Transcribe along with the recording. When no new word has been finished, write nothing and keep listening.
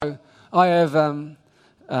I have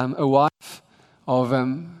a wife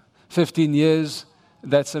of 15 years.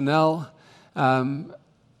 That's Anel.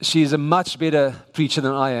 She's a much better preacher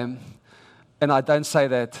than I am. And I don't say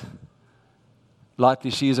that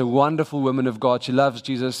lightly. She is a wonderful woman of God. She loves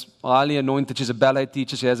Jesus, highly anointed. She's a ballet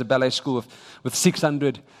teacher. She has a ballet school with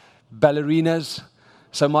 600 ballerinas.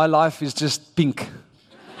 So my life is just pink.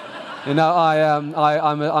 I'm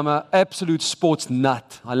an absolute sports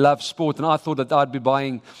nut. I love sport, and I thought that I'd be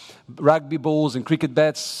buying rugby balls and cricket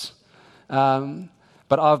bats. But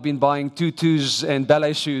I've been buying tutus and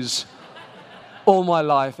ballet shoes all my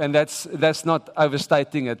life, and that's not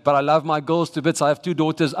overstating it. But I love my girls to bits. I have 2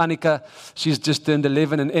 daughters, Annika, she's just turned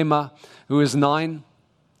 11, and Emma, who is 9.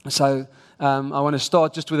 So I want to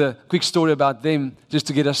start just with a quick story about them, just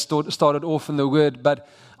to get us started off in the Word. But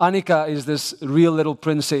Annika is this real little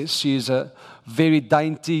princess. She's a very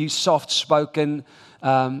dainty, soft-spoken,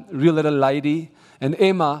 real little lady. And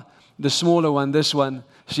Emma, the smaller one, this one,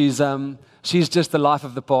 she's just the life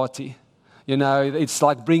of the party. You know, it's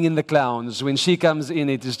like bringing the clowns. When she comes in,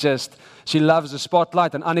 it is just, she loves the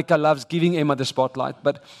spotlight, and Annika loves giving Emma the spotlight.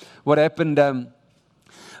 But what happened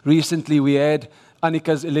recently, we had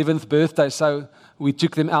Annika's 11th birthday, so we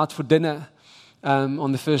took them out for dinner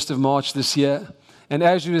on the 1st of March this year. And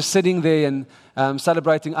as we were sitting there and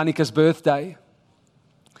celebrating Annika's birthday,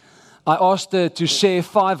 I asked her to share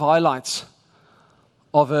 5 highlights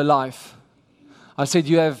of her life. I said,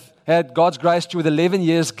 you have had God's grace to you with 11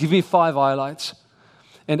 years, give me 5 highlights.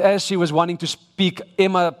 And as she was wanting to speak,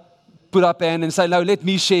 Emma put up her hand and said, no, let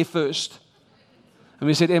me share first. And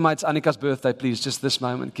we said, Emma, it's Annika's birthday, please, just this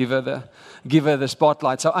moment, give her the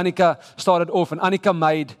spotlight. So Annika started off, and Annika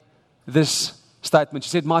made this statement. She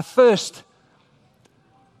said, my first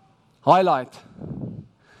highlight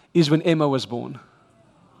is when Emma was born.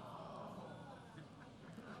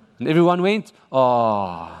 And everyone went,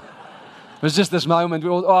 oh. It was just this moment, we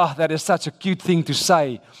all, oh, that is such a cute thing to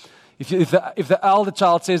say. If the elder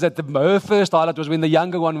child says that her first highlight was when the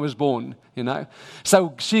younger one was born, you know.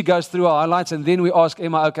 So she goes through her highlights, and then we ask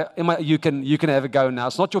Emma, okay, Emma, you can have a go now.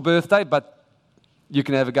 It's not your birthday, but you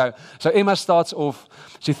can have a go. So Emma starts off,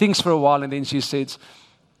 she thinks for a while, and then she says,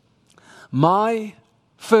 my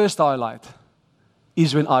first highlight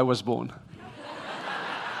is when I was born.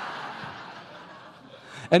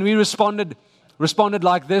 And we responded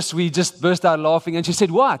like this. We just burst out laughing. And she said,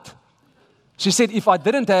 what? She said, if I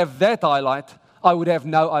didn't have that highlight, I would have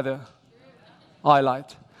no other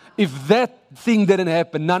highlight. If that thing didn't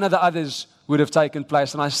happen, none of the others would have taken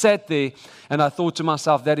place. And I sat there and I thought to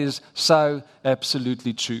myself, that is so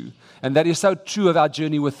absolutely true. And that is so true of our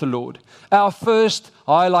journey with the Lord. Our first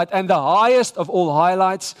highlight, and the highest of all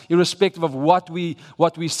highlights, irrespective of what we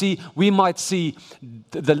see, we might see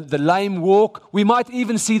the lame walk. We might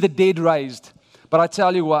even see the dead raised. But I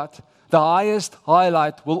tell you what, the highest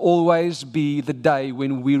highlight will always be the day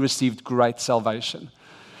when we received great salvation.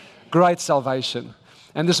 Great salvation.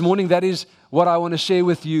 And this morning, that is what I want to share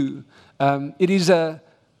with you. It is a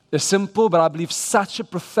simple, but I believe such a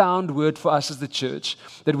profound word for us as the church,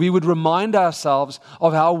 that we would remind ourselves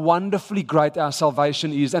of how wonderfully great our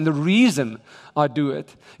salvation is. And the reason I do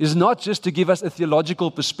it is not just to give us a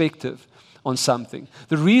theological perspective on something.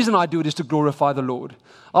 The reason I do it is to glorify the Lord.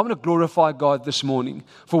 I want to glorify God this morning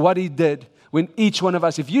for what He did when each one of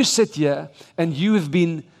us, if you sit here and you have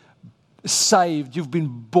been saved, you've been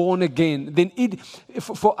born again, then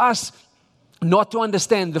for us not to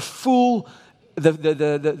understand the full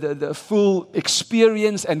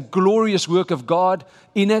experience and glorious work of God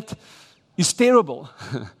in it is terrible.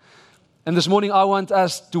 And this morning I want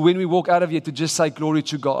us to, when we walk out of here, to just say glory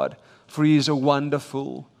to God, for He is a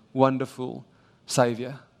wonderful, wonderful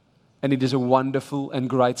Savior. And it is a wonderful and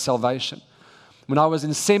great salvation. When I was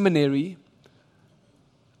in seminary,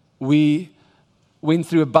 we went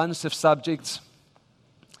through a bunch of subjects.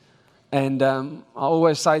 And I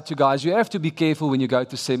always say to guys, you have to be careful when you go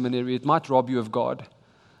to seminary. It might rob you of God,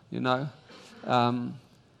 you know.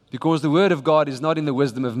 Because the Word of God is not in the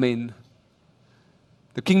wisdom of men.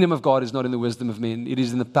 The kingdom of God is not in the wisdom of men. It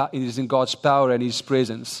is in God's power and His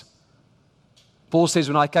presence. Paul says,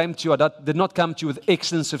 when I came to you, I did not come to you with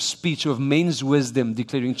excellence of speech or of men's wisdom,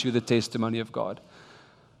 declaring to you the testimony of God.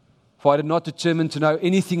 For I did not determine to know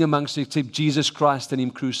anything amongst you except Jesus Christ and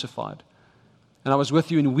Him crucified. And I was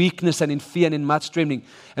with you in weakness and in fear and in much trembling.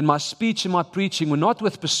 And my speech and my preaching were not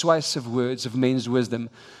with persuasive words of men's wisdom,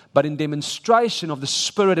 but in demonstration of the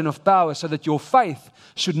Spirit and of power, so that your faith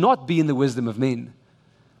should not be in the wisdom of men,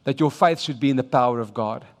 that your faith should be in the power of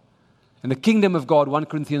God. And the kingdom of God, 1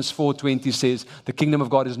 Corinthians 4:20 says, the kingdom of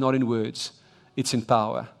God is not in words, it's in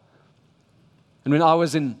power. And when I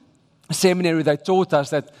was in seminary, they taught us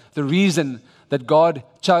that the reason that God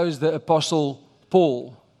chose the Apostle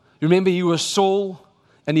Paul, you remember he was Saul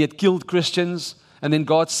and he had killed Christians, and then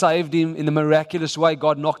God saved him in a miraculous way.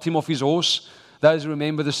 God knocked him off his horse. Those who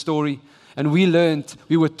remember the story. And we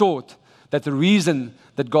were taught that the reason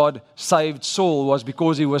that God saved Saul was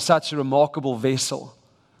because he was such a remarkable vessel.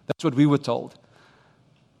 That's what we were told.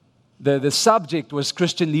 The subject was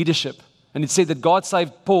Christian leadership. And it said that God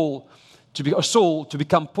saved Saul to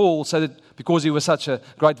become Paul, so that because he was such a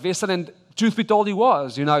great vessel. And truth be told, he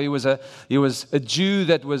was. You know, he was a Jew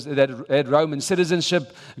that had Roman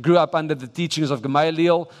citizenship, grew up under the teachings of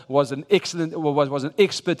Gamaliel, was an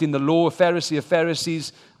expert in the law, a Pharisee of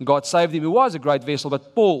Pharisees. And God saved him. He was a great vessel.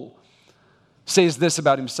 But Paul says this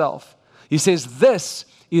about himself. He says, "This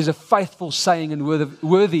is a faithful saying and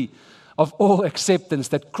worthy of all acceptance,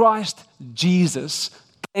 that Christ Jesus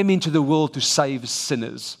came into the world to save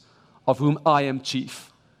sinners, of whom I am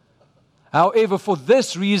chief. However, for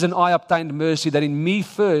this reason I obtained mercy, that in me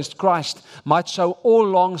first Christ might show all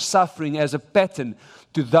long suffering as a pattern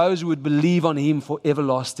to those who would believe on him for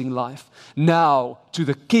everlasting life. Now to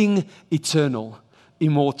the King eternal,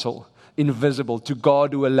 immortal, invisible, to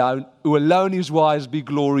God who alone is wise, be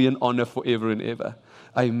glory and honor forever and ever.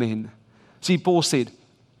 Amen." See, Paul said,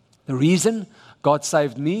 the reason God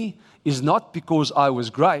saved me is not because I was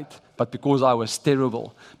great, but because I was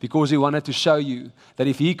terrible. Because he wanted to show you that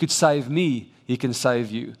if he could save me, he can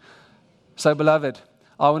save you. So, beloved,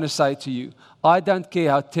 I want to say to you, I don't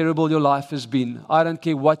care how terrible your life has been. I don't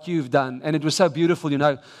care what you've done. And it was so beautiful, you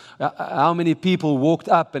know, how many people walked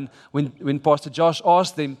up, and when Pastor Josh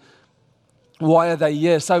asked them, why are they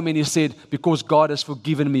here? So many said, because God has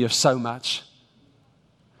forgiven me of so much.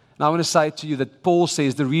 And I want to say to you that Paul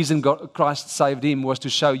says the reason Christ saved him was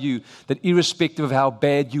to show you that irrespective of how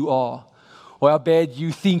bad you are or how bad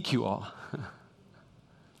you think you are,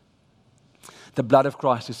 the blood of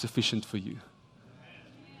Christ is sufficient for you.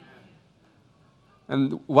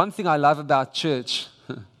 And one thing I love about church,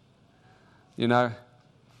 you know,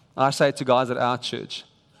 I say to guys at our church,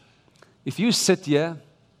 if you sit here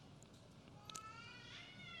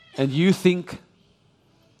and you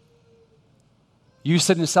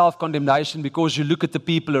sit in self-condemnation because you look at the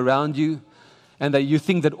people around you and that you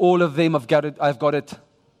think that all of them I've got it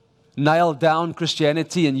nailed down,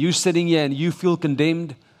 Christianity, and you sitting here and you feel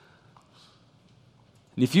condemned.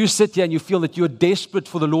 And if you sit here and you feel that you're desperate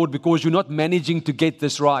for the Lord because you're not managing to get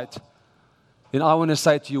this right, then I want to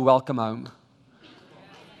say to you, welcome home.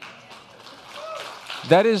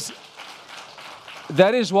 That is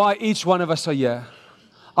why each one of us are here.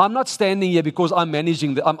 I'm not standing here because I'm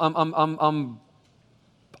managing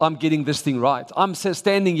I'm getting this thing right. I'm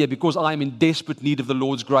standing here because I'm in desperate need of the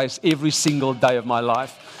Lord's grace every single day of my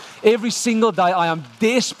life. Every single day I am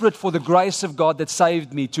desperate for the grace of God that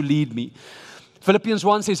saved me to lead me. Philippians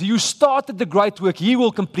 1 says, you started the great work, He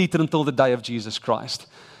will complete it until the day of Jesus Christ.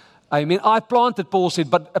 Amen. I planted, Paul said,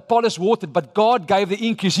 but Apollos watered, but God gave the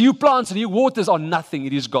increase. You plants and you waters are nothing.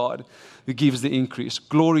 It is God who gives the increase.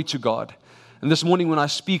 Glory to God. And this morning when I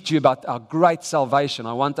speak to you about our great salvation,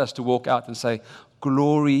 I want us to walk out and say,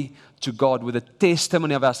 glory to God, with a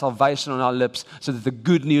testimony of our salvation on our lips, so that the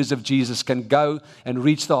good news of Jesus can go and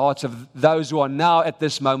reach the hearts of those who are now at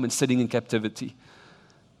this moment sitting in captivity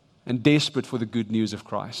and desperate for the good news of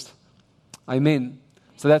Christ. Amen.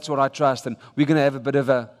 So that's what I trust, and we're going to have a bit of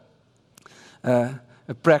a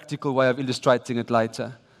practical way of illustrating it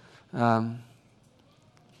later.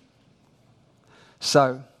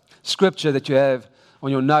 So, scripture that you have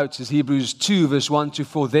on your notes is Hebrews 2, verse 1 to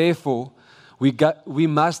 4. Therefore, we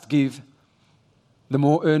must give the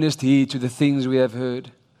more earnest heed to the things we have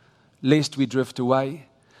heard, lest we drift away.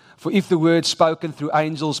 For if the word spoken through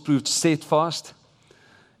angels proved steadfast,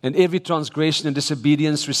 and every transgression and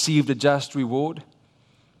disobedience received a just reward,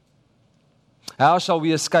 how shall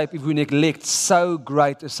we escape if we neglect so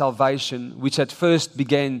great a salvation, which at first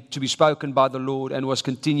began to be spoken by the Lord and was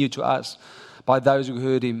continued to us by those who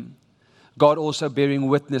heard Him? God also bearing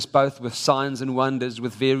witness both with signs and wonders,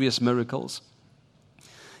 with various miracles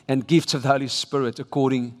and gifts of the Holy Spirit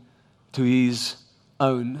according to His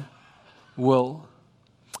own will.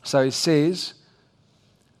 So it says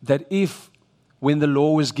that if when the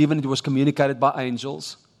law was given, it was communicated by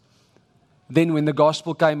angels. Then when the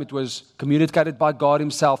gospel came, it was communicated by God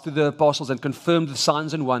Himself through the apostles and confirmed with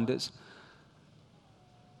signs and wonders.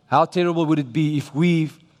 How terrible would it be if we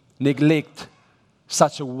neglect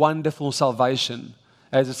such a wonderful salvation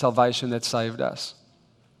as a salvation that saved us?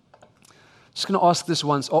 Just going to ask this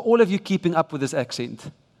once. Are all of you keeping up with this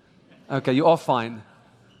accent? Okay, you are fine.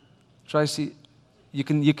 Tracy, you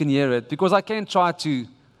can hear it. Because I can try to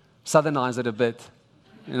southernize it a bit,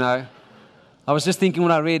 you know. I was just thinking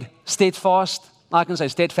when I read steadfast, I can say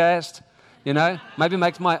steadfast, maybe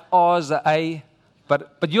makes my R's a A,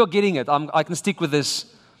 but you're getting it. I can stick with this.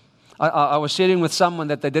 I was sharing with someone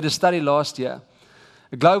that they did a study last year,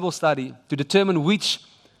 a global study, to determine which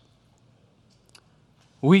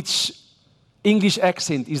English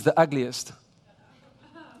accent is the ugliest.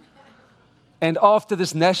 And after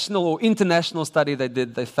this national or international study they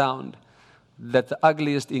did, they found that the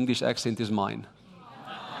ugliest English accent is mine.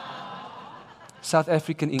 South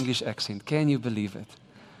African English accent. Can you believe it?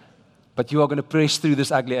 But you are going to press through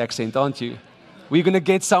this ugly accent, aren't you? We're going to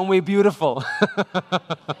get somewhere beautiful.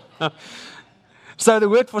 So the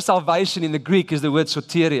word for salvation in the Greek is the word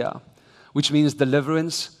soteria, which means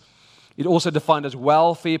deliverance. It also defined as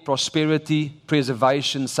welfare, prosperity,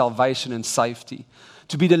 preservation, salvation, and safety.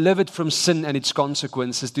 To be delivered from sin and its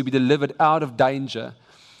consequences, to be delivered out of danger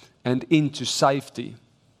and into safety.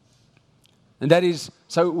 And that is,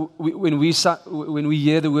 so when we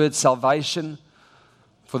hear the word salvation,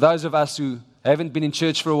 for those of us who haven't been in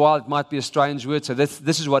church for a while, it might be a strange word. So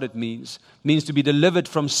this is what it means. It means to be delivered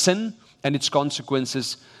from sin and its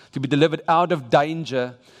consequences, to be delivered out of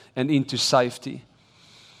danger and into safety.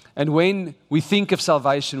 And when we think of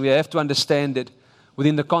salvation, we have to understand it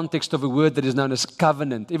within the context of a word that is known as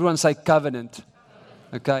covenant. Everyone say covenant.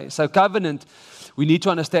 Okay, so covenant, we need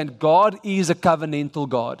to understand God is a covenantal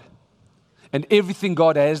God. And everything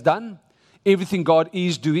God has done, everything God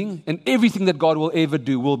is doing, and everything that God will ever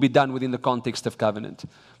do will be done within the context of covenant.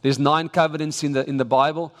 There's 9 covenants in the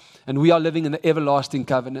Bible, and we are living in the everlasting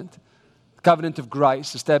covenant. Covenant of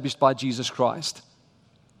grace established by Jesus Christ.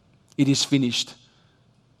 It is finished.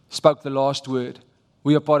 Spoke the last word.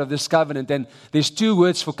 We are part of this covenant. And there's 2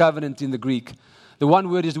 words for covenant in the Greek. The one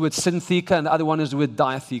word is the word syntheka, and the other one is the word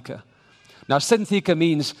diatheka. Now, syntheka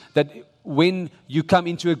means that when you come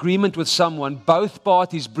into agreement with someone, both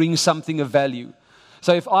parties bring something of value.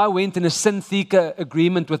 So if I went in a syntheka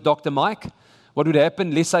agreement with Dr. Mike, what would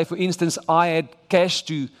happen? Let's say, for instance, I had cash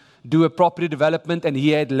to do a property development and he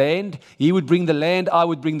had land. He would bring the land, I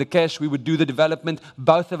would bring the cash, we would do the development.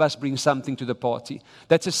 Both of us bring something to the party.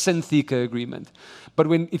 That's a syntheka agreement. But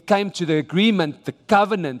when it came to the agreement, the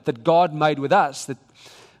covenant that God made with us, that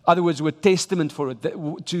other words were testament for it,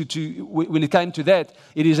 when it came to that,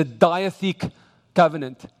 it is a diatheke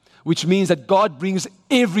covenant, which means that God brings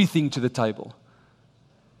everything to the table.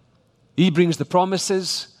 He brings the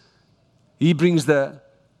promises, He brings the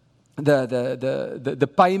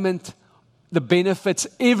payment, the benefits,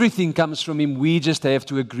 everything comes from Him. We just have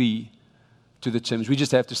to agree to the terms. We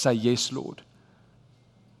just have to say, yes, Lord.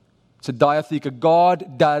 It's a diatheka.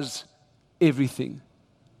 God does everything.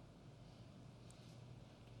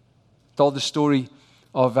 Told the story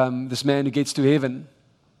of this man who gets to heaven.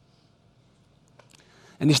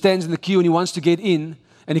 And he stands in the queue and he wants to get in.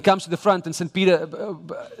 And he comes to the front and St. Peter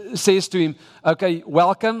says to him, okay,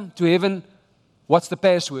 welcome to heaven. What's the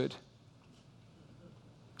password?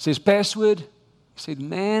 He says, password? He said,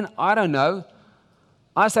 man, I don't know.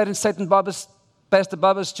 I sat in Pastor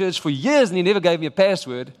Bubba's church for years and he never gave me a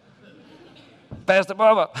password. Pastor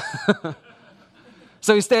Bubba.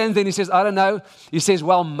 So he stands there and he says, I don't know. He says,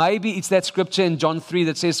 well, maybe it's that scripture in John 3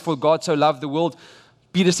 that says, for God so loved the world.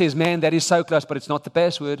 Peter says, man, that is so close, but it's not the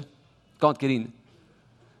password. Can't get in. He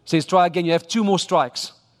says, try again. You have 2 more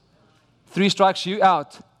strikes. 3 strikes, you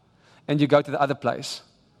out. And you go to the other place.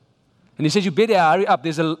 And he says, you better hurry up.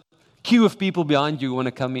 There's a queue of people behind you who want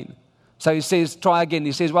to come in. So he says, try again.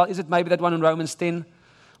 He says, well, is it maybe that one in Romans 10?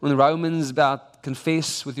 When the Romans about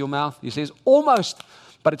confess with your mouth? He says, almost,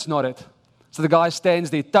 but it's not it. So the guy stands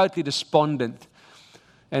there totally despondent.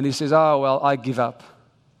 And he says, oh, well, I give up.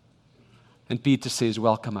 And Peter says,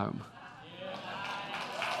 welcome home.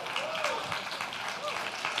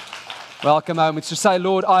 Welcome home. It's to say,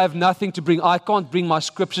 Lord, I have nothing to bring. I can't bring my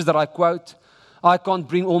scriptures that I quote. I can't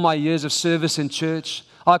bring all my years of service in church.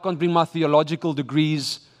 I can't bring my theological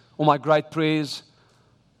degrees or my great prayers.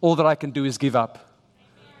 All that I can do is give up.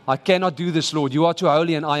 I cannot do this, Lord. You are too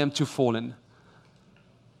holy and I am too fallen.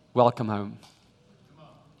 Welcome home.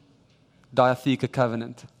 Diatheka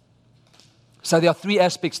covenant. So there are 3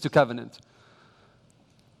 aspects to covenant.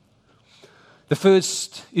 The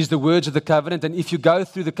first is the words of the covenant, and if you go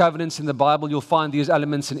through the covenants in the Bible, you'll find these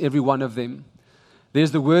elements in every one of them.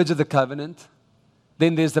 There's the words of the covenant,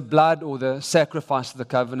 then there's the blood or the sacrifice of the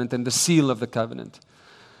covenant, and the seal of the covenant.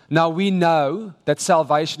 Now we know that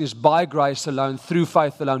salvation is by grace alone, through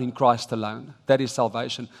faith alone, in Christ alone. That is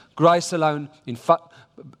salvation. Grace alone,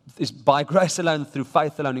 is by grace alone, through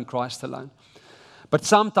faith alone, in Christ alone. But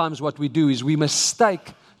sometimes what we do is we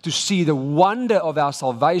mistake to see the wonder of our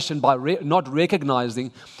salvation by not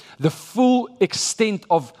recognizing the full extent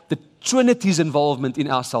of the Trinity's involvement in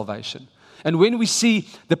our salvation. And when we see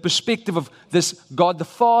the perspective of this God the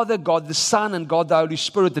Father, God the Son, and God the Holy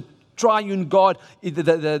Spirit, the triune God,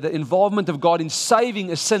 the involvement of God in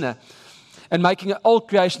saving a sinner and making an old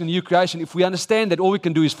creation a new creation, if we understand that, all we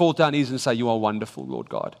can do is fall to our knees and say, you are wonderful, Lord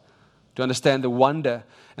God. To understand the wonder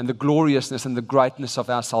and the gloriousness and the greatness of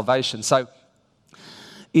our salvation. So,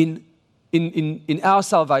 in our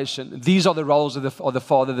salvation, these are the roles of the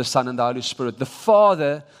Father, the Son, and the Holy Spirit. The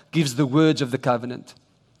Father gives the words of the covenant.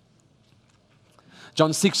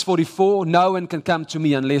 John 6:44, no one can come to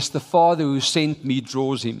me unless the Father who sent me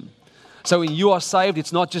draws him. So when you are saved,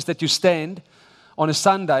 it's not just that you stand on a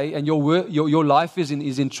Sunday and your life is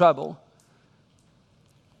in trouble.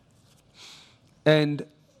 And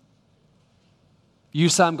you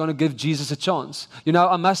say, I'm going to give Jesus a chance. You know,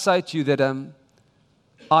 I must say to you that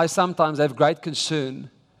I sometimes have great concern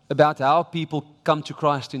about how people come to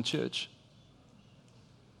Christ in church.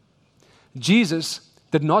 Jesus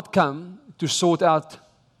did not come to sort out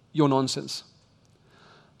your nonsense.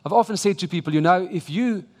 I've often said to people, you know, if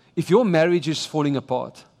your marriage is falling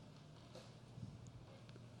apart,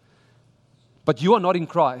 but you are not in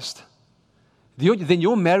Christ, then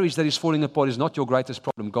your marriage that is falling apart is not your greatest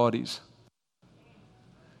problem. God is.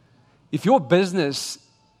 If your business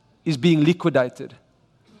is being liquidated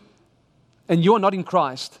and you're not in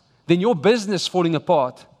Christ, then your business falling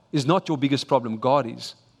apart is not your biggest problem. God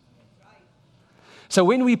is. So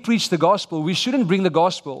when we preach the gospel, we shouldn't bring the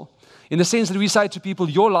gospel in the sense that we say to people,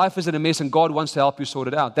 your life is in a mess and God wants to help you sort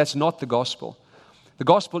it out. That's not the gospel. The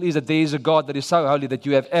gospel is that there is a God that is so holy that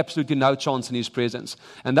you have absolutely no chance in His presence.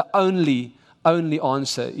 And the only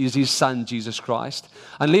answer is His Son, Jesus Christ.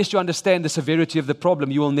 Unless you understand the severity of the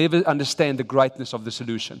problem, you will never understand the greatness of the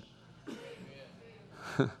solution.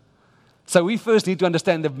 So we first need to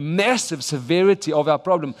understand the massive severity of our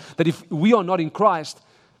problem, that if we are not in Christ,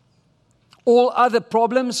 all other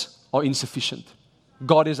problems are insufficient.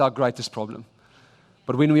 God is our greatest problem.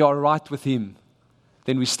 But when we are right with Him,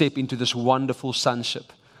 then we step into this wonderful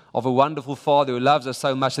sonship of a wonderful Father who loves us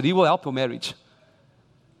so much that He will help your marriage.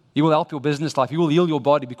 He will help your business life. He will heal your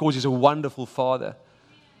body because He's a wonderful Father.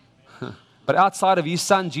 But outside of His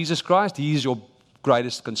Son, Jesus Christ, He is your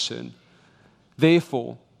greatest concern.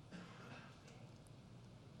 Therefore,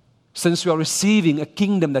 since we are receiving a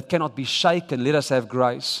kingdom that cannot be shaken, let us have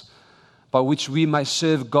grace by which we may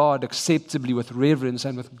serve God acceptably with reverence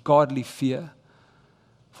and with godly fear.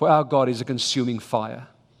 For our God is a consuming fire.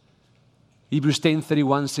 Hebrews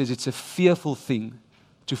 10:31 says it's a fearful thing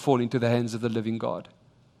to fall into the hands of the living God.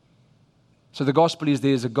 So the gospel is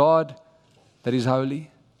there is a God that is holy,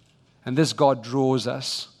 and this God draws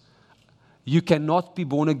us. You cannot be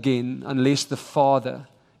born again unless the Father,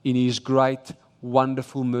 in His great,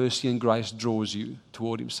 wonderful mercy and grace, draws you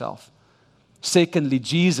toward Himself. Secondly,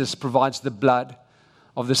 Jesus provides the blood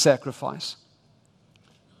of the sacrifice.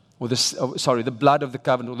 The blood of the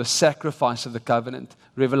covenant, or the sacrifice of the covenant.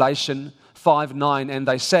 Revelation 5:9, and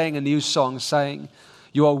they sang a new song, saying,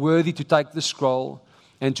 you are worthy to take the scroll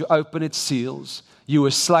and to open its seals. You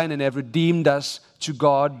were slain and have redeemed us to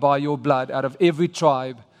God by your blood out of every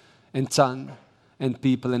tribe and tongue and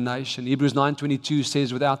people and nation. Hebrews 9:22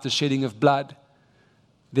 says, without the shedding of blood,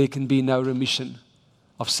 there can be no remission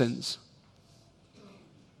of sins.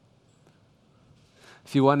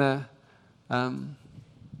 If you want to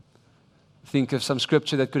think of some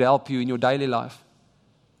scripture that could help you in your daily life.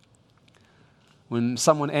 When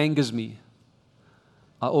someone angers me,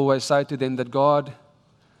 I always say to them that God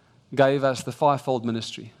gave us the fivefold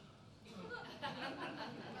ministry.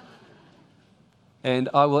 And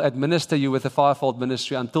I will administer you with the fivefold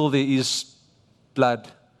ministry until there is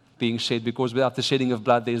blood being shed, because without the shedding of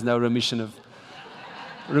blood, there is no remission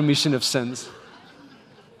of sins.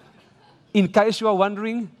 In case you are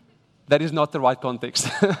wondering, that is not the right context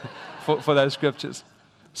for those scriptures.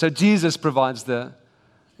 So Jesus provides the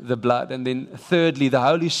blood. And then thirdly, the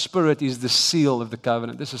Holy Spirit is the seal of the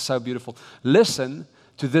covenant. This is so beautiful. Listen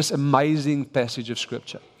to this amazing passage of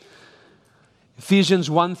Scripture. Ephesians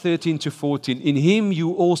 1:13-14. In Him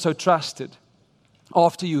you also trusted,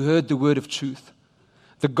 after you heard the word of truth,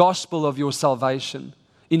 the gospel of your salvation,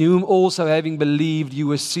 in whom also having believed you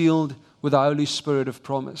were sealed with the Holy Spirit of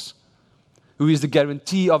promise, who is the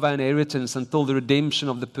guarantee of our inheritance until the redemption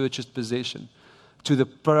of the purchased possession, to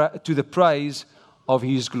the praise of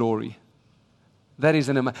His glory. That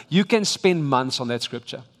is you can spend months on that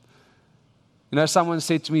scripture. You know, someone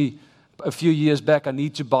said to me a few years back, I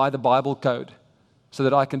need to buy the Bible code so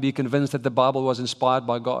that I can be convinced that the Bible was inspired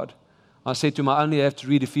by God. I said to him, I only have to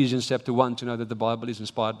read Ephesians chapter 1 to know that the Bible is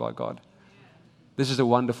inspired by God. This is a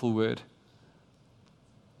wonderful word.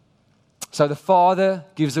 So the Father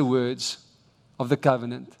gives the words of the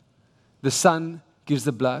covenant. The Son gives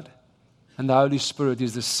the blood. And the Holy Spirit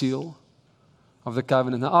is the seal of the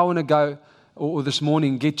covenant. Now I want to go, or this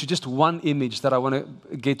morning, get to just one image that I want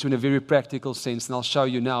to get to in a very practical sense, and I'll show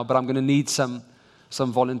you now, but I'm going to need some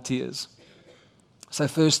volunteers. So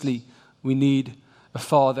firstly, we need a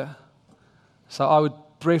father. So I would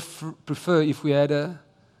prefer if we had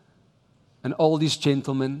an oldish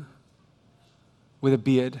gentleman with a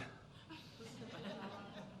beard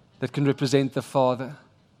that can represent the father.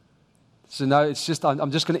 So no, it's just,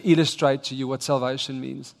 I'm just going to illustrate to you what salvation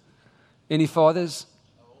means. Any fathers?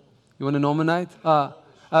 You want to nominate?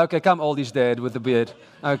 Okay, come oldish dad with the beard.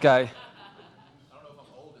 Okay. I don't know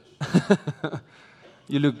if I'm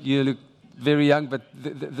oldish. You look very young, but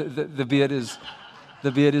the beard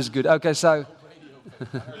is good. Okay, so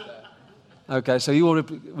okay, so you will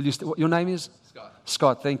your name is Scott.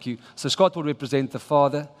 Scott. Thank you. So Scott will represent the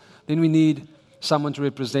father. Then we need someone to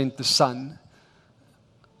represent the son.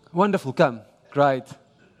 Wonderful. Come. Great.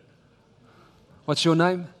 What's your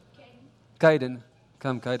name? Caden.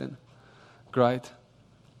 Come, Caden. Great.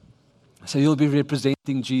 So you'll be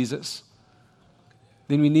representing Jesus.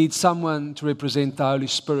 Then we need someone to represent the Holy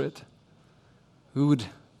Spirit. Who would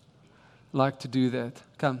like to do that?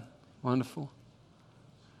 Come. Wonderful.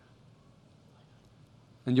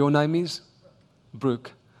 And your name is?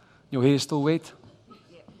 Brooke. Your hair is still wet?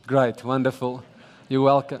 Great. Wonderful. You're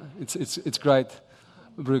welcome. It's great,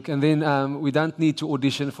 Brooke. And then we don't need to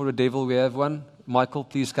audition for a devil. We have one. Michael,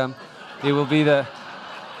 please come. He will be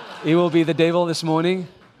the devil this morning.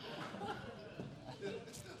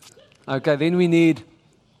 Okay, then we need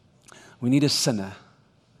a sinner.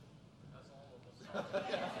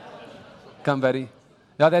 Come, buddy.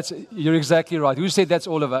 Yeah, you're exactly right. Who said that's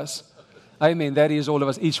all of us? Amen. That is all of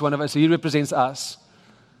us, each one of us. So he represents us.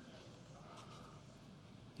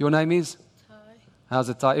 Your name is? Ty. How's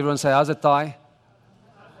it, Ty? Everyone say, how's it, Ty?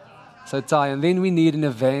 So, Ty. And then we need an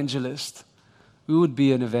evangelist. Who would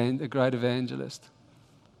be a great evangelist?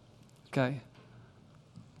 Okay.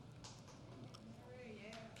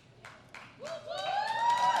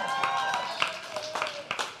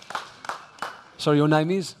 Sorry, your name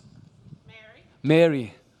is?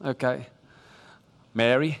 Mary. Okay.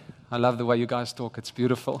 Mary. I love the way you guys talk. It's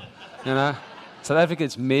beautiful. You know? South Africa,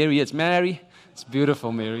 it's Mary. It's Mary. It's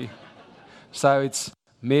beautiful, Mary. So it's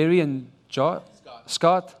Mary and Scott.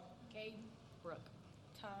 Caden. Brooke.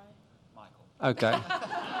 Ty. Michael. Okay.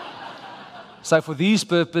 So for these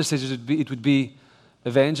purposes, it would be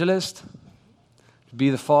evangelist, be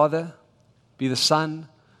the Father, be the Son,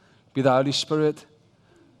 be the Holy Spirit.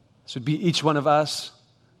 This would be each one of us.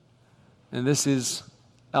 And this is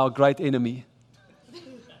our great enemy,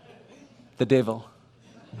 the devil.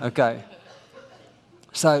 Okay.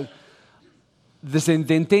 So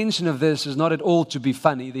the intention of this is not at all to be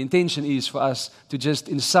funny. The intention is for us to just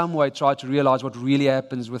in some way try to realize what really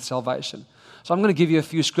happens with salvation. So I'm going to give you a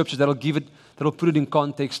few scriptures that'll put it in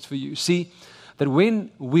context for you. See, that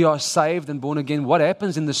when we are saved and born again, what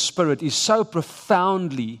happens in the Spirit is so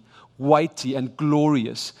profoundly weighty and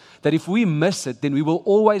glorious that if we miss it, then we will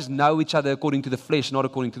always know each other according to the flesh, not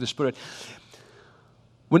according to the Spirit.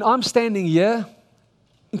 When I'm standing here,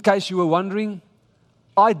 in case you were wondering,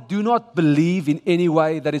 I do not believe in any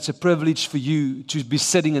way that it's a privilege for you to be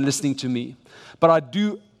sitting and listening to me. But I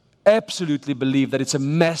do absolutely believe that it's a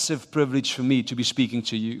massive privilege for me to be speaking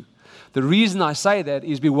to you. The reason I say that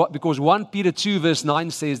is because 1 Peter 2 verse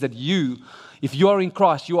 9 says that if you are in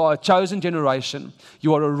Christ, you are a chosen generation,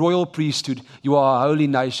 you are a royal priesthood, you are a holy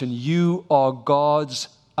nation, you are God's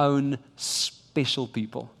own special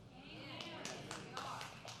people.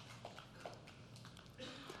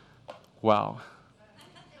 Wow.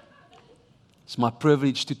 It's my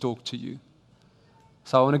privilege to talk to you.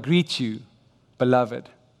 So I want to greet you, beloved.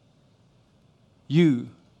 You,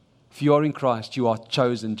 if you are in Christ, you are a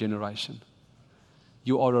chosen generation.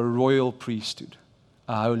 You are a royal priesthood,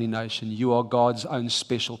 a holy nation. You are God's own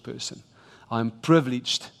special person. I'm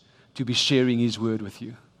privileged to be sharing His word with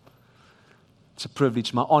you. It's a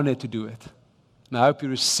privilege, my honor to do it. And I hope you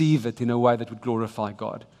receive it in a way that would glorify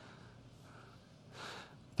God.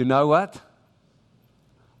 You know what?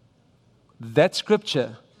 That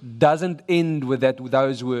scripture doesn't end with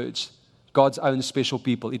those words, God's own special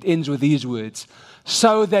people. It ends with these words,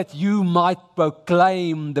 so that you might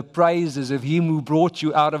proclaim the praises of Him who brought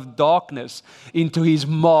you out of darkness into His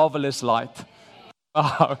marvelous light.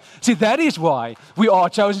 Oh, see, that is why we are a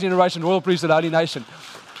chosen generation, royal priesthood, holy nation.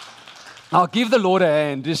 I'll give the Lord a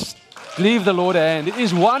hand. Just leave the Lord a hand. It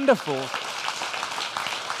is wonderful.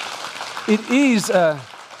 It is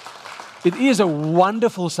a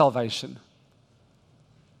wonderful salvation.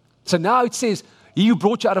 So now it says, He who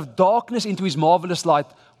brought you out of darkness into His marvelous light.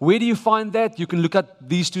 Where do you find that? You can look at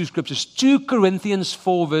these two scriptures. 2 Corinthians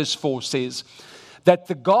 4 verse 4 says that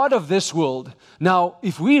the God of this world, now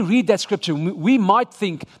if we read that scripture, we might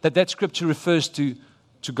think that that scripture refers to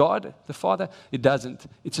God, the Father. It doesn't.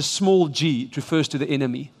 It's a small g. It refers to the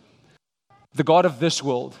enemy. The God of this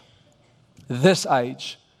world, this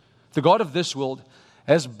age, the God of this world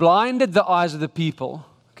has blinded the eyes of the people.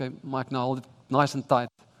 Okay, Mike, now hold it nice and tight.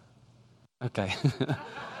 Okay.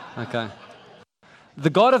 Okay. The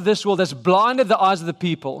God of this world has blinded the eyes of the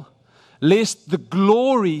people, lest the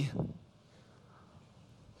glory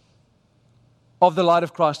of the light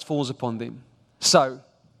of Christ falls upon them. So,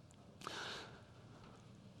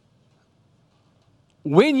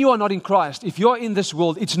 when you are not in Christ, if you are in this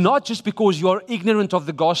world, it's not just because you are ignorant of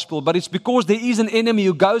the gospel, but it's because there is an enemy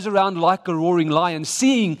who goes around like a roaring lion,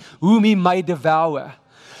 seeing whom he may devour.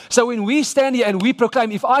 So when we stand here and we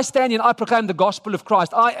proclaim, if I stand here and I proclaim the gospel of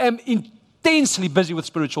Christ, I am intensely busy with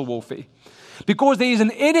spiritual warfare. Because there is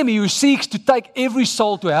an enemy who seeks to take every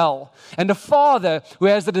soul to hell. And a Father who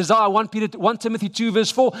has the desire, 1 Timothy 2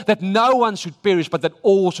 verse 4, that no one should perish, but that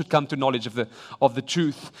all should come to knowledge of the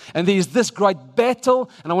truth. And there is this great battle.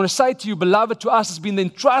 And I want to say to you, beloved, to us has been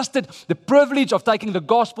entrusted the privilege of taking the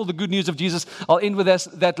gospel, the good news of Jesus. I'll end with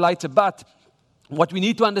that later. But what we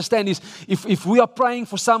need to understand is, if we are praying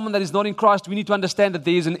for someone that is not in Christ, we need to understand that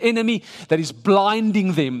there is an enemy that is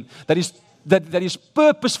blinding them, that is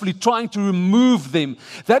purposefully trying to remove them.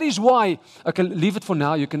 That is why, okay, leave it for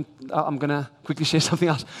now. I'm going to quickly share something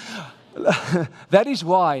else. That is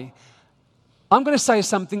why I'm going to say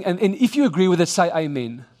something, and if you agree with it, say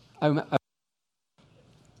amen. Amen.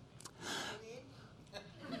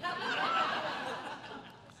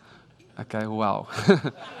 Okay, wow.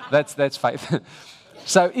 That's faith.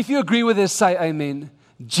 So if you agree with this, say amen.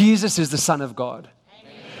 Jesus is the Son of God.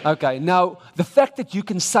 Amen. Okay, now the fact that you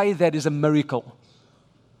can say that is a miracle.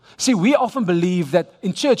 See, we often believe that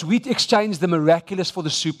in church we exchange the miraculous for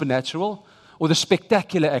the supernatural, or the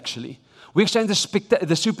spectacular actually. We exchange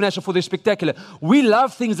the supernatural for the spectacular. We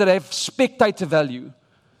love things that have spectator value.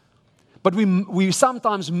 But we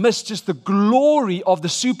sometimes miss just the glory of the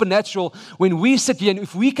supernatural when we sit here. And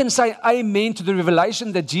if we can say amen to the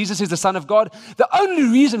revelation that Jesus is the Son of God, the only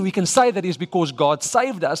reason we can say that is because God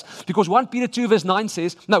saved us. Because 1 Peter 2 verse 9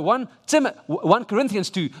 says, 1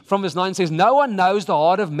 Corinthians 2 from verse 9 says, no one knows the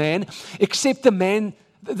heart of man except the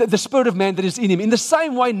spirit of man that is in him. In the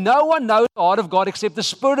same way, no one knows the heart of God except the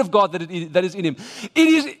spirit of God that is in him. It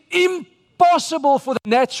is impossible for the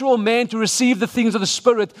natural man to receive the things of the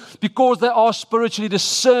Spirit because they are spiritually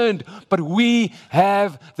discerned, but we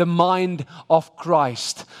have the mind of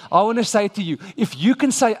Christ. I want to say to you, if you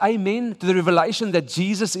can say amen to the revelation that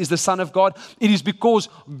Jesus is the Son of God, it is because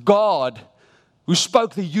God, who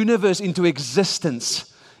spoke the universe into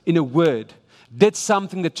existence in a word, did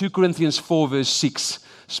something that 2 Corinthians 4 verse 6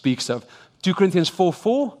 speaks of. 2 Corinthians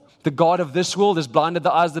 4:4, the God of this world has blinded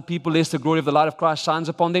the eyes of the people, lest the glory of the light of Christ shines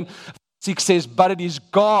upon them. 6 says, but it is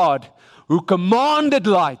God who commanded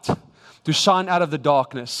light to shine out of the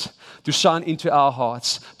darkness, to shine into our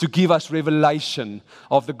hearts, to give us revelation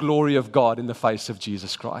of the glory of God in the face of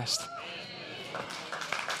Jesus Christ.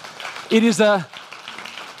 It is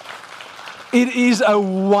a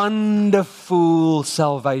wonderful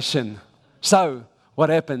salvation. So,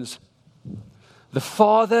 what happens? The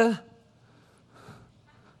Father,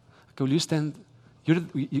 okay, will you stand?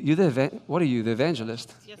 What are you, the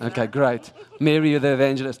evangelist? Yes, okay, sir. great. Mary, you're the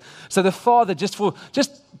evangelist. So the Father, just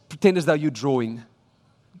pretend as though you're drawing.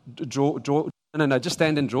 Draw. No, just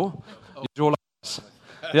stand and draw. You draw like this.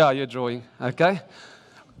 Yeah, you're drawing. Okay.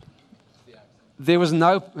 There was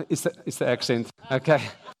no. It's the accent. Okay.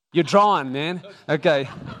 You're drawing, man. Okay.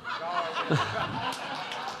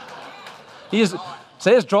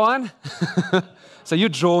 Say it's drawing. So you're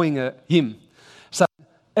drawing him. So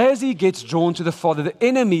as he gets drawn to the Father, the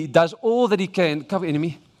enemy does all that he can. Cover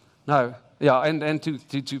enemy? No. Yeah, and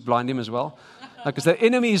to blind him as well. Because the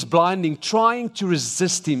enemy is blinding, trying to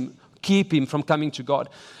resist him, keep him from coming to God.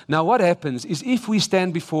 Now what happens is if we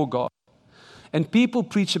stand before God and people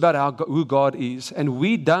preach about who God is and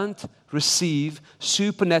we don't receive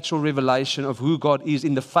supernatural revelation of who God is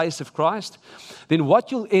in the face of Christ, then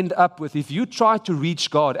what you'll end up with, if you try to reach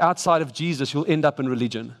God outside of Jesus, you'll end up in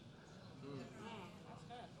religion.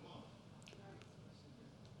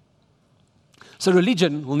 So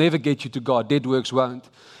religion will never get you to God. Dead works won't.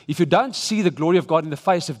 If you don't see the glory of God in the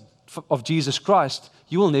face of Jesus Christ,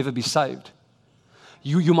 you will never be saved.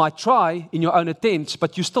 You might try in your own attempts,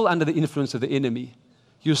 but you're still under the influence of the enemy.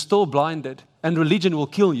 you're still blinded, and religion will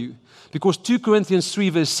kill you. Because 2 Corinthians 3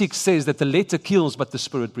 verse 6 says that the letter kills, but the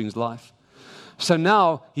Spirit brings life. So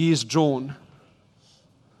now he is drawn.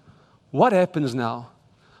 What happens now?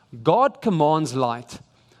 God commands light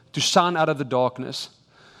to shine out of the darkness.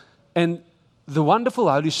 And the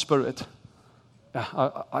wonderful Holy Spirit,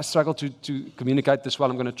 I struggle to communicate this well,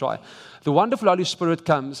 I'm going to try. The wonderful Holy Spirit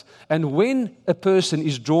comes, and when a person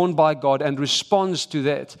is drawn by God and responds to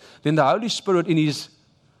that, then the Holy Spirit in His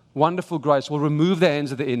wonderful grace will remove the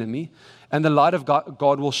hands of the enemy, and the light of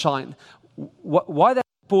God will shine. Why that's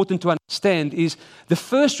important to understand is the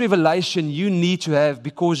first revelation you need to have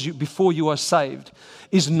before you are saved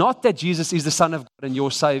is not that Jesus is the Son of God and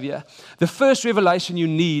your Savior. The first revelation you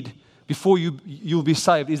need before you'll be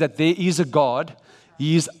saved is that there is a God.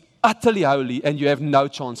 He is utterly holy, and you have no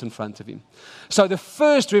chance in front of Him. So the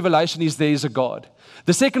first revelation is there is a God.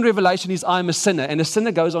 The second revelation is I'm a sinner, and a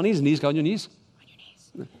sinner goes on his knees. Go on your knees.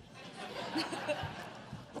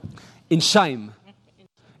 In shame.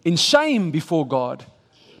 In shame before God.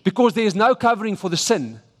 Because there is no covering for the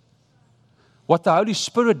sin. What the Holy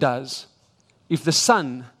Spirit does, if the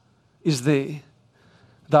Son is there,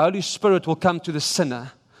 the Holy Spirit will come to the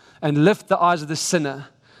sinner and lift the eyes of the sinner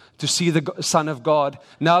to see the Son of God.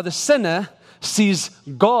 Now the sinner sees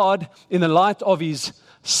God in the light of his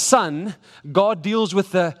Son. God deals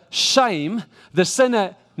with the shame. The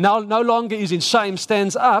sinner now no longer is in shame,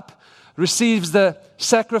 stands up, receives the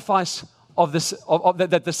sacrifice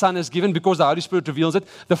that the Son has given because the Holy Spirit reveals it.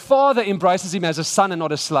 The Father embraces him as a son and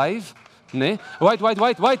not a slave. Nee? Wait.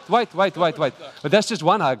 But that's just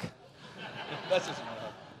one hug.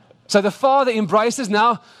 So the Father embraces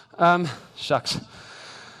now.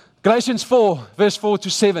 Galatians 4, verse 4 to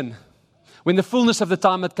 7. When the fullness of the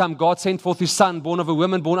time had come, God sent forth His Son, born of a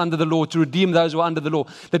woman, born under the law, to redeem those who are under the law,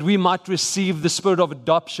 that we might receive the spirit of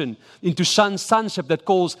adoption into sonship that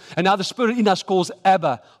calls, and now the Spirit in us calls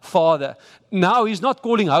Abba, Father. Now He's not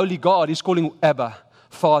calling Holy God, He's calling Abba,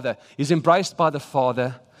 Father. He's embraced by the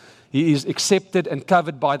Father. He is accepted and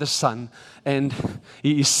covered by the Son, and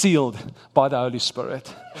He is sealed by the Holy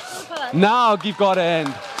Spirit. Now give God a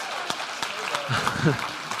hand.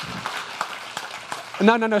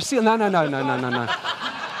 No. Seal. No.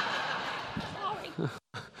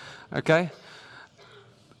 Okay?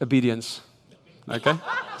 Obedience. Okay?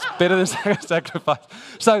 It's better than sacrifice.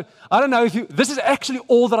 So, I don't know this is actually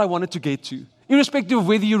all that I wanted to get to. Irrespective of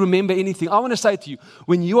whether you remember anything, I want to say to you,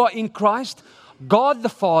 when you are in Christ, God the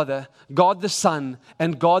Father, God the Son,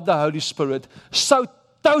 and God the Holy Spirit so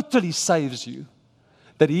totally saves you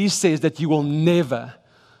that He says that you will never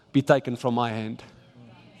be taken from my hand.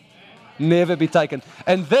 Never be taken.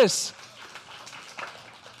 And this,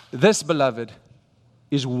 beloved,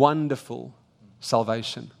 is wonderful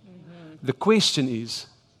salvation. The question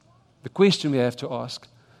we have to ask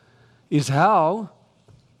is how,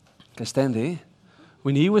 okay, stand there,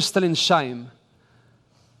 when he was still in shame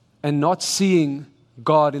and not seeing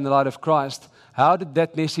God in the light of Christ, how did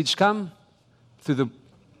that message come? Through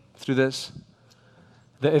this,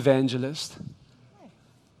 the evangelist.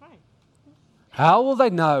 How will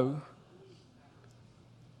they know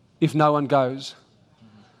if no one goes?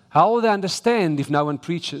 How will they understand if no one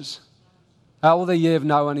preaches? How will they hear if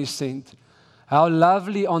no one is sent? How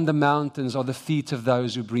lovely on the mountains are the feet of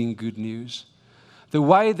those who bring good news. The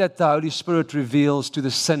way that the Holy Spirit reveals to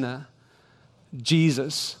the sinner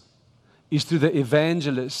Jesus is through the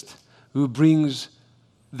evangelist who brings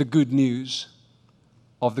the good news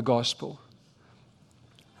of the gospel.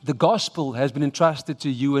 The gospel has been entrusted to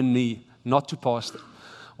you and me, not to pastor.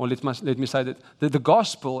 Or let me say that the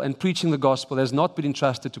gospel and preaching the gospel has not been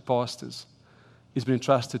entrusted to pastors. It's been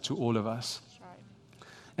entrusted to all of us. That's right.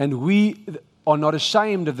 And we are not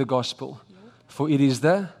ashamed of the gospel, for it is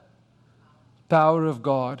the power of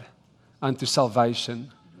God unto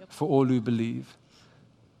salvation for all who believe.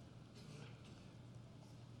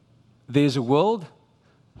 There's a world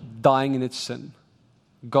dying in its sin.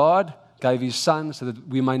 God gave His Son so that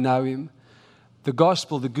we may know Him. The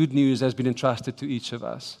gospel, the good news, has been entrusted to each of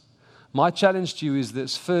us. My challenge to you is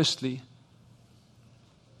this. Firstly,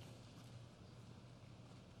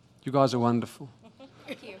 you guys are wonderful.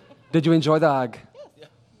 Thank you. Did you enjoy the hug? Yeah.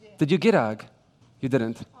 Did you get a hug? You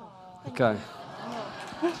didn't? Okay.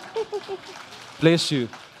 Bless you.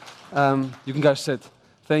 You can go sit.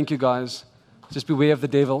 Thank you, guys. Just beware of the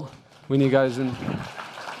devil when he goes and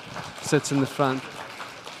sits in the front.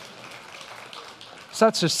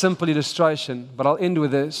 Such a simple illustration, but I'll end with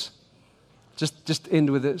this. Just end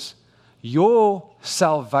with this. Your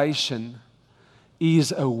salvation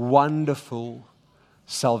is a wonderful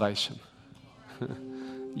salvation.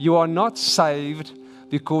 You are not saved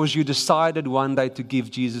because you decided one day to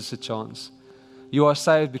give Jesus a chance. You are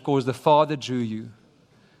saved because the Father drew you,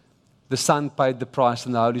 the Son paid the price,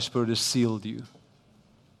 and the Holy Spirit has sealed you.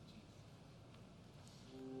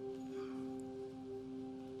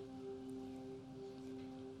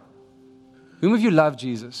 Whom of you love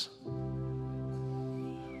Jesus?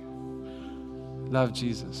 Love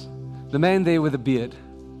Jesus. The man there with the beard.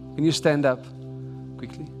 Can you stand up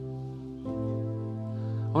quickly?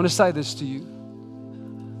 I want to say this to you.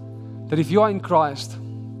 That if you are in Christ,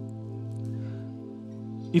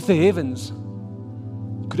 if the heavens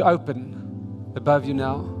could open above you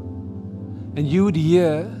now, and you would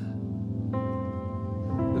hear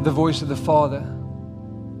the voice of the Father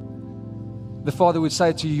would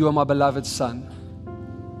say to you, "You are my beloved Son,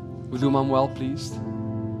 with whom I'm well pleased."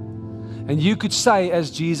 And you could say,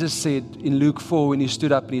 as Jesus said in Luke 4, when he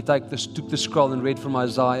stood up and he took the scroll and read from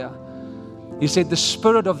Isaiah, he said, "The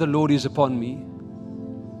Spirit of the Lord is upon me,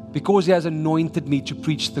 because He has anointed me to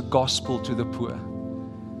preach the gospel to the poor.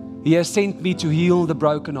 He has sent me to heal the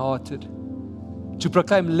brokenhearted, to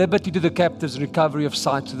proclaim liberty to the captives and recovery of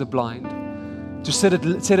sight to the blind, to set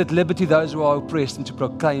at liberty those who are oppressed, and to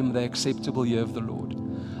proclaim the acceptable year of the Lord."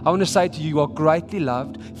 I want to say to you, you are greatly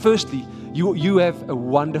loved. Firstly, you have a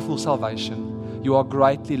wonderful salvation. You are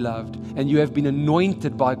greatly loved, and you have been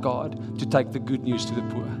anointed by God to take the good news to the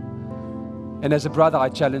poor. And as a brother, I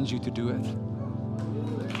challenge you to do it.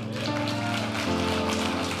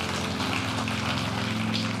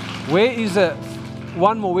 Where's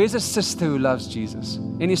a sister who loves Jesus?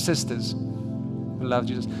 Any sisters who love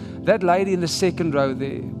Jesus? That lady in the second row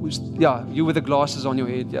there, you with the glasses on your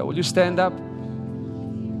head. Yeah, will you stand up?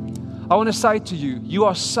 I want to say to you, you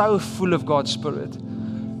are so full of God's Spirit.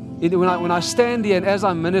 When I stand here and as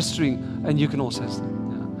I'm ministering, and you can also stand.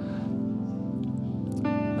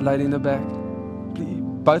 Yeah. A lady in the back, please,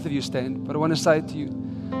 both of you stand. But I want to say to you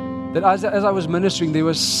that as I was ministering, there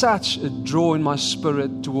was such a draw in my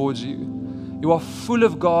spirit towards you. You are full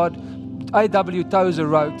of God. A.W. Tozer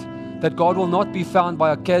wrote that God will not be found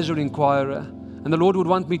by a casual inquirer. And the Lord would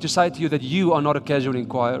want me to say to you that you are not a casual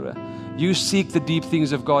inquirer. You seek the deep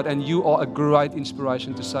things of God, and you are a great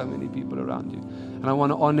inspiration to so many people around you. And I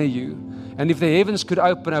want to honor you. And if the heavens could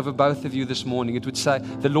open over both of you this morning,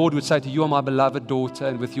 the Lord would say to you, "You are my beloved daughter,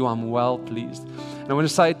 and with you I'm well pleased." And I want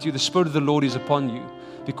to say to you, the Spirit of the Lord is upon you,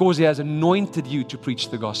 because He has anointed you to preach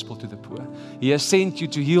the gospel to the poor. He has sent you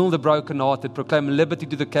to heal the brokenhearted, proclaim liberty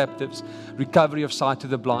to the captives, recovery of sight to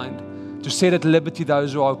the blind, to set at liberty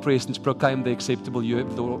those who are oppressed, and to proclaim the acceptable year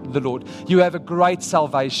of the Lord. You have a great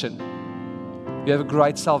salvation. You have a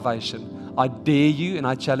great salvation. I dare you and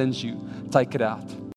I challenge you, take it out.